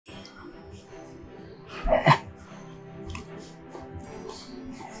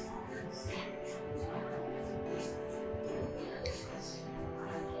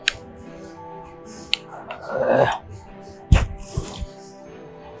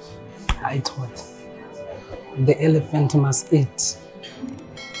I thought the elephant must eat.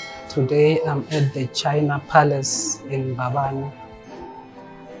 Today I'm at the China Palace in Babani.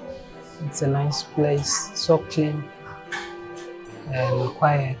 It's a nice place, so clean and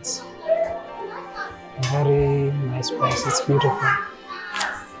quiet. A very nice place, it's beautiful. I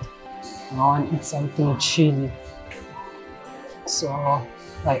want to eat something chili, so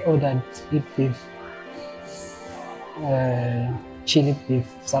I ordered it beef, chili beef,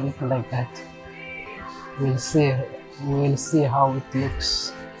 something like that. We'll see how it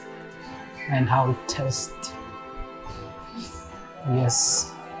looks and how it tastes.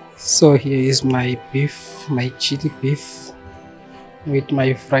 Yes. So here is my beef, my chili beef with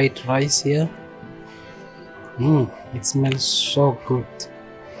my fried rice here. It smells so good.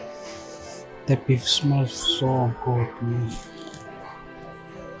 The beef smells so good.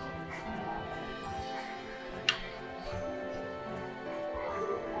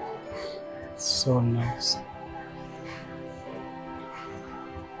 So nice.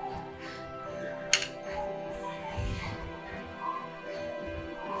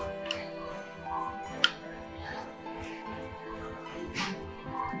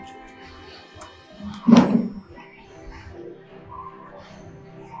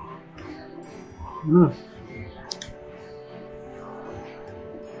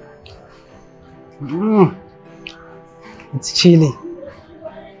 It's chili,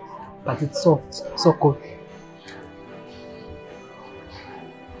 but it's soft, so good.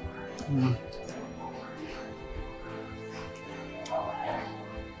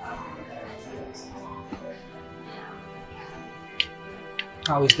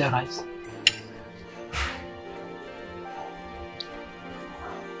 How is the rice?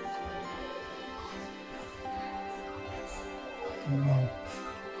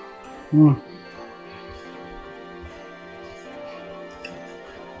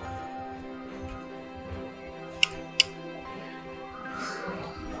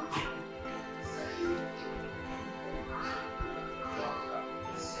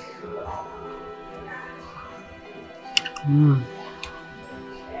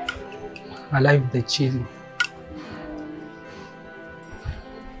 I like the chili.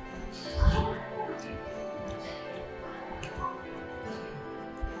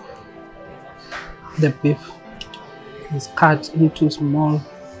 The beef is cut into small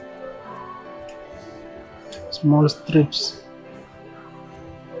strips.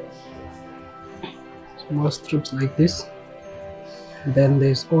 Small strips like this. Then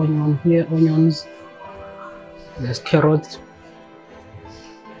there's onion here, onions. There's carrots.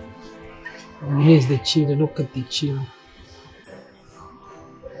 And here's the chili. Look at the chili.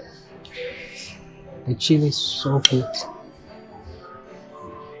 The chili is so good.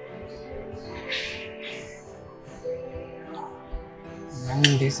 And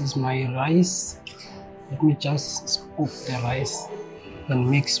this is my rice. Let me just scoop the rice and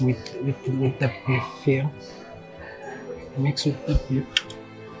mix with the beef here. Mix with the beef.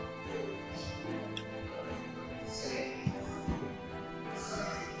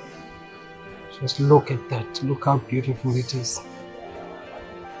 Just look at that. Look how beautiful it is.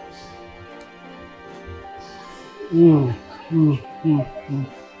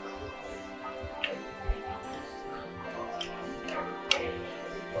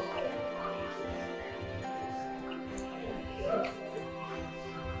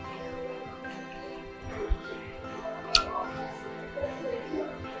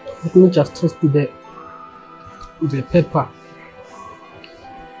 Let me just taste the pepper.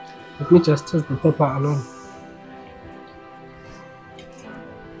 Let me just taste the pepper alone.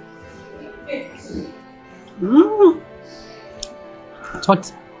 It's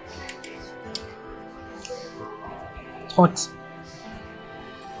hot. It's hot.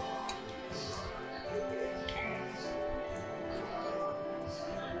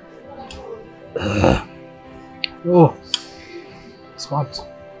 Oh, it's hot.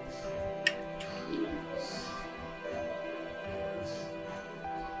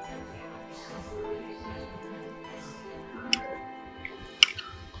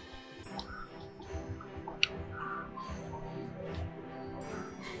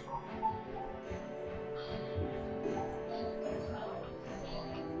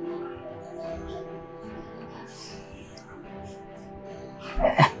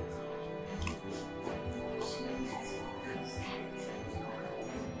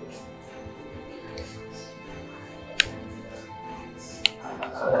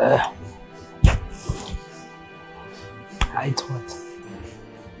 It's hot.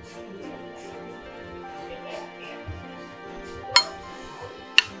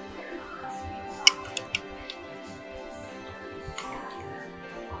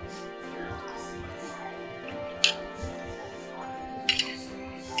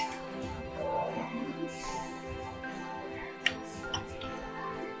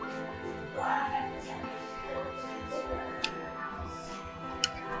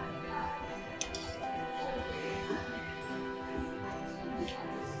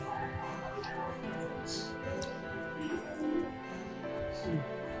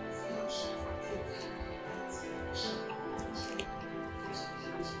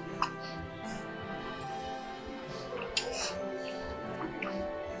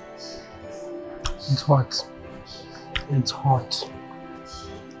 It's hot. It's hot.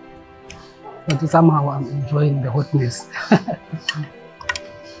 But somehow I'm enjoying the hotness.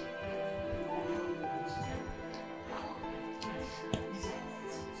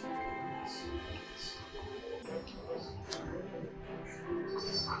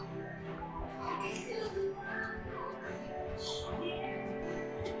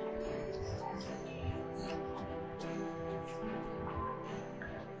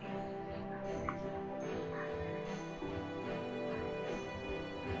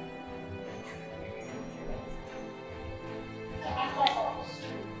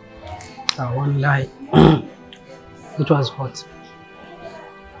 I won't lie. It was hot.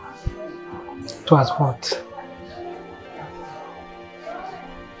 It was hot.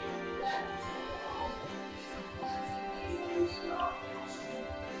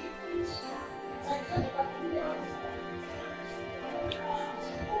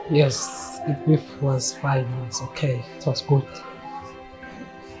 Yes, the beef was fine. It was okay. It was good.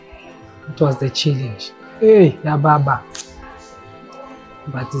 It was the chili. Hey, ya baba.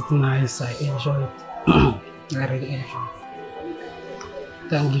 But it's nice. I enjoyed it. I really enjoyed it.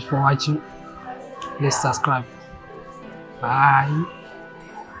 Thank you for watching. Please subscribe. Bye.